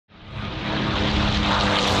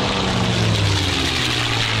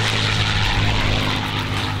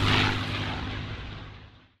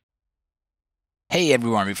Hey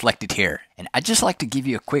everyone, Reflected here, and I'd just like to give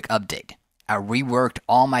you a quick update. I reworked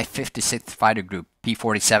all my 56th Fighter Group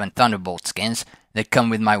P-47 Thunderbolt skins that come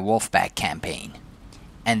with my Wolfpack campaign,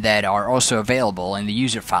 and that are also available in the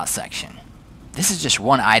user file section. This is just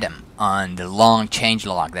one item on the long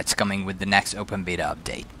changelog that's coming with the next open beta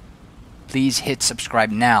update. Please hit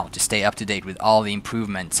subscribe now to stay up to date with all the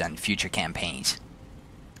improvements and future campaigns.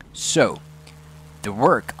 So, the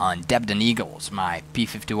work on Debden Eagles, my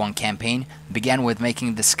P-51 campaign, began with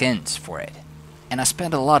making the skins for it, and I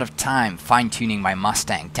spent a lot of time fine-tuning my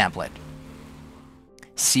Mustang template.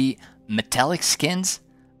 See, metallic skins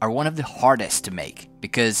are one of the hardest to make,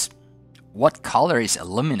 because what color is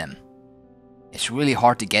aluminum? It's really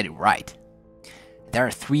hard to get it right. There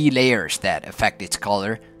are three layers that affect its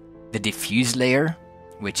color: the diffuse layer,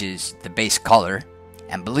 which is the base color,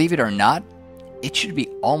 and believe it or not, it should be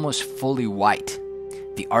almost fully white.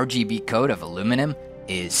 The RGB code of aluminum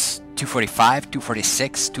is 245,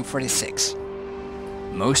 246, 246.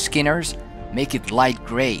 Most skinners make it light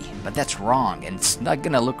gray, but that's wrong and it's not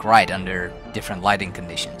gonna look right under different lighting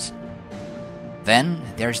conditions. Then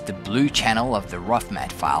there's the blue channel of the rough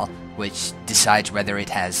matte file, which decides whether it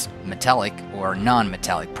has metallic or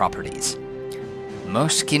non-metallic properties.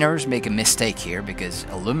 Most skinners make a mistake here because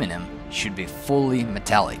aluminum should be fully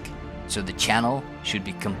metallic, so the channel should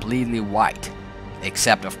be completely white.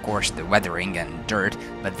 Except of course the weathering and dirt,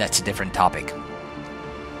 but that's a different topic.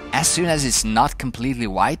 As soon as it's not completely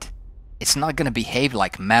white, it's not gonna behave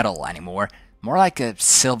like metal anymore, more like a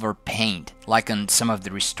silver paint, like on some of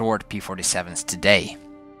the restored P-47s today.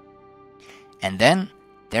 And then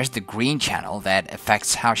there's the green channel that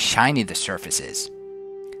affects how shiny the surface is.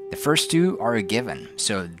 The first two are a given,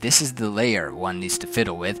 so this is the layer one needs to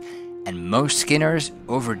fiddle with, and most skinners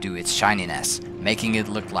overdo its shininess, making it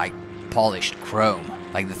look like polished chrome,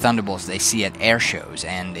 like the Thunderbolts they see at air shows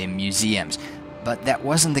and in museums, but that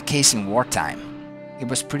wasn't the case in wartime. It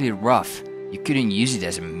was pretty rough, you couldn't use it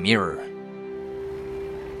as a mirror.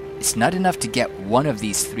 It's not enough to get one of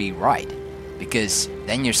these three right, because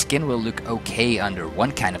then your skin will look okay under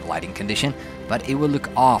one kind of lighting condition, but it will look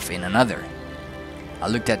off in another. I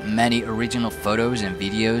looked at many original photos and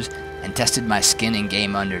videos and tested my skin in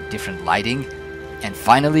game under different lighting, and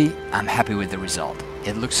finally I'm happy with the result.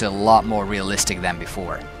 It looks a lot more realistic than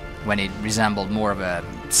before, when it resembled more of a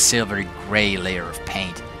silvery gray layer of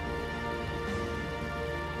paint.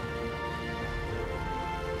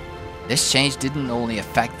 This change didn't only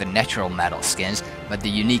affect the natural metal skins, but the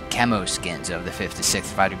unique camo skins of the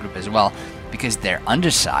 56th Fighter Group as well, because their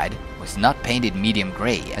underside was not painted medium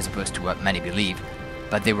gray as opposed to what many believe,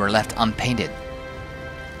 but they were left unpainted.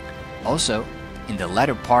 Also, in the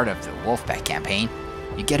latter part of the Wolfpack campaign,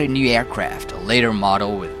 you get a new aircraft, a later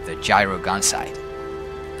model with the gyro gun sight.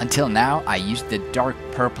 Until now, I used the dark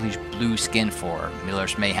purplish blue skin for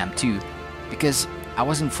Miller's Mayhem 2 because I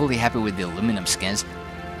wasn't fully happy with the aluminum skins,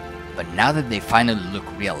 but now that they finally look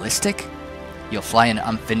realistic, you'll fly an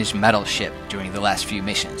unfinished metal ship during the last few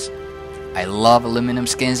missions. I love aluminum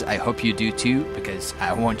skins, I hope you do too, because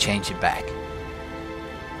I won't change it back.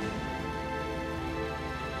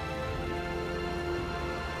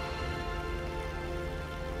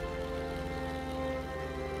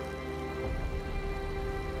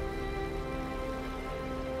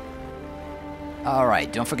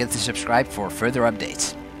 Alright, don't forget to subscribe for further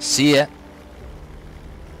updates. See ya!